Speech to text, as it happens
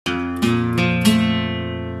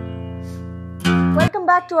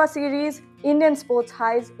back to our series Indian Sports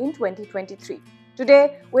Highs in 2023.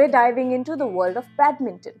 Today, we're diving into the world of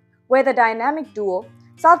badminton, where the dynamic duo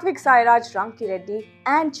Satwik-Chirag Rankireddy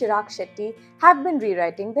and Chirag Shetty have been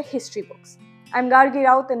rewriting the history books. I'm Gargi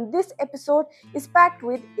Raut and this episode is packed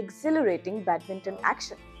with exhilarating badminton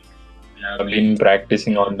action. I've been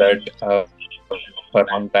practicing on that for a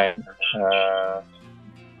long time.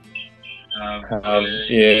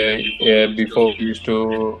 Before we used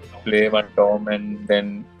to play one tournament,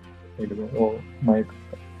 then it's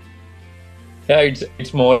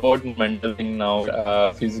more about mental thing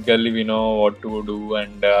now. Physically, we know what to do,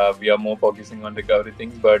 and we are more focusing on recovery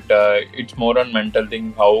things. But it's more on mental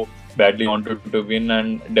thing, how badly you want to win,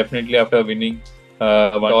 and definitely after winning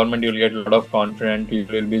one tournament, you'll get a lot of confidence.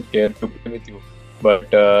 People will be scared to play with you. But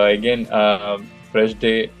again, fresh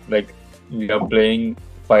day, like we are playing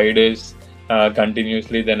 5 days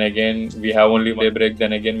continuously. Then again, we have only 1 day break.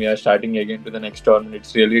 Then again, we are starting again to the next tournament.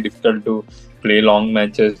 It's really difficult to play long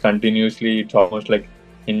matches continuously. It's almost like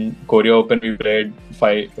in Korea Open, we played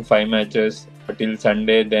five matches till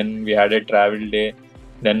Sunday. Then we had a travel day.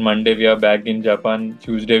 Then Monday we are back in Japan.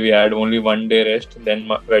 Tuesday we had only 1 day rest. Then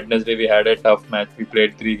Wednesday we had a tough match. We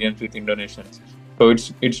played 3 games with Indonesians. So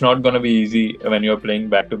it's not gonna be easy when you're playing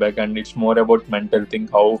back to back, and it's more about mental thing,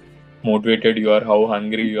 how motivated you are, how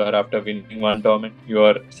hungry you are after winning one tournament. You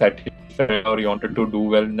are satisfied or you wanted to do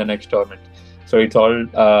well in the next tournament. So it's all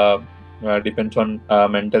depends on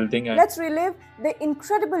mental thing. Let's relive the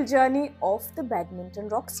incredible journey of the badminton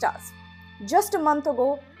rock stars. Just a month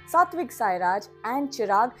ago, Satwik-Chirag and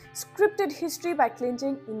Chirag scripted history by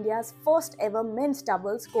clinching India's first ever men's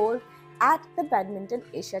doubles gold at the Badminton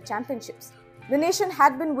Asia Championships. The nation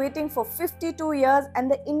had been waiting for 52 years and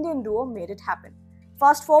the Indian duo made it happen.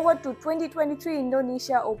 Fast forward to 2023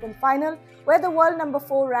 Indonesia Open final, where the world number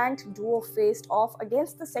 4 ranked duo faced off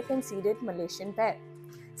against the second seeded Malaysian pair.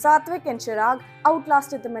 Satwik and Chirag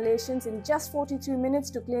outlasted the Malaysians in just 43 minutes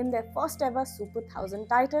to claim their first ever Super 1000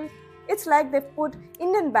 title. It's like they've put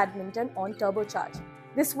Indian badminton on turbocharge.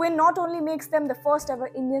 This win not only makes them the first ever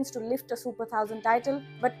Indians to lift a Super 1000 title,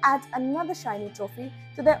 but adds another shiny trophy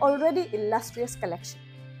to their already illustrious collection.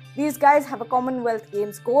 These guys have a Commonwealth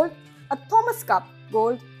Games gold, a Thomas Cup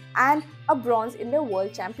gold, and a bronze in their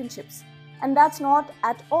World Championships. And that's not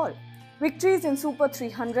at all. Victories in Super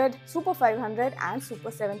 300, Super 500 and Super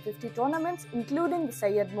 750 tournaments, including the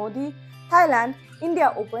Syed Modi, Thailand,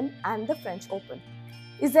 India Open and the French Open.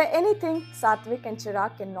 Is there anything Satwik and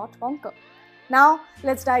Chirag cannot conquer? Now,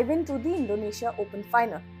 let's dive into the Indonesia Open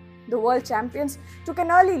final. The world champions took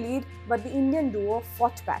an early lead, but the Indian duo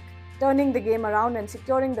fought back, turning the game around and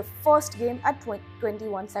securing the first game at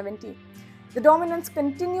 21-17. The dominance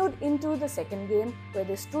continued into the second game, where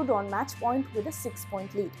they stood on match point with a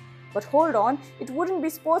 6-point lead. But hold on, it wouldn't be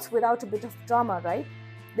sports without a bit of drama, right?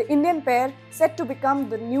 The Indian pair, set to become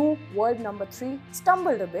the new world number 3,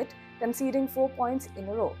 stumbled a bit, conceding 4 points in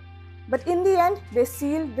a row. But in the end, they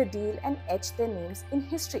sealed the deal and etched their names in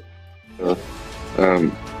history.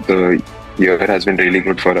 The year has been really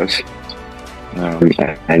good for us.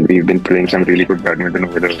 And we've been playing some really good badminton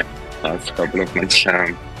over the last couple of months.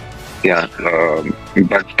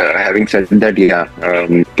 But having said that,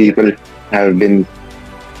 people have been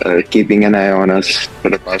keeping an eye on us for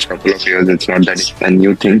the past couple of years. It's not that it's a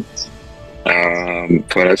new thing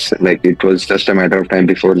for us. Like, it was just a matter of time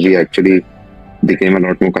before we actually became a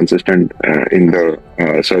lot more consistent in the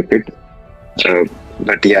circuit.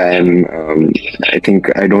 But I think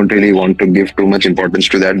I don't really want to give too much importance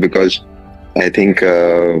to that, because I think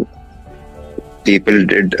people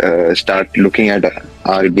did start looking at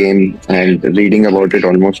our game and reading about it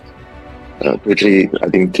almost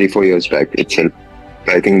 3-4 years back itself.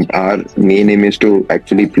 I think our main aim is to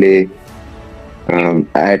actually play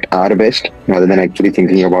at our best, rather than actually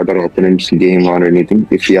thinking about our opponent's game or anything.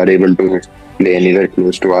 If we are able to play anywhere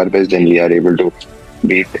close to our best, then we are able to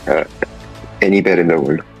beat any pair in the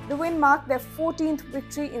world. The win marked their 14th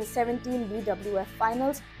victory in 17 BWF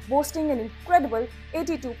finals, boasting an incredible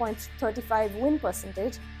 82.35 win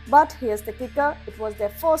percentage. But here's the kicker, it was their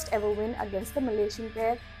first ever win against the Malaysian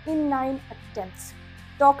pair in 9 attempts.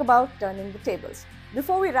 Talk about turning the tables.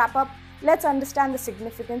 Before we wrap up, let's understand the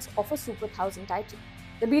significance of a Super 1000 title.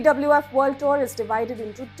 The BWF World Tour is divided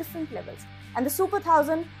into different levels, and the Super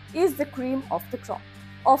 1000 is the cream of the crop,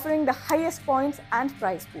 offering the highest points and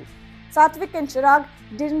prize pool. Satwik and Chirag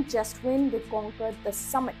didn't just win, they conquered the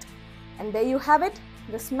summit. And there you have it,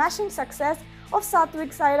 the smashing success of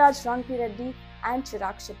Satwik-Chirag Rankireddy and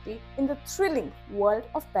Chirag Shetty in the thrilling world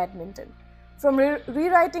of badminton. From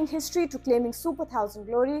rewriting history to claiming Super 1000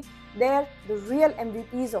 glory, they're the real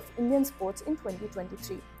MVPs of Indian sports in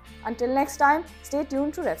 2023. Until next time, stay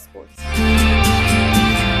tuned to Revsportz.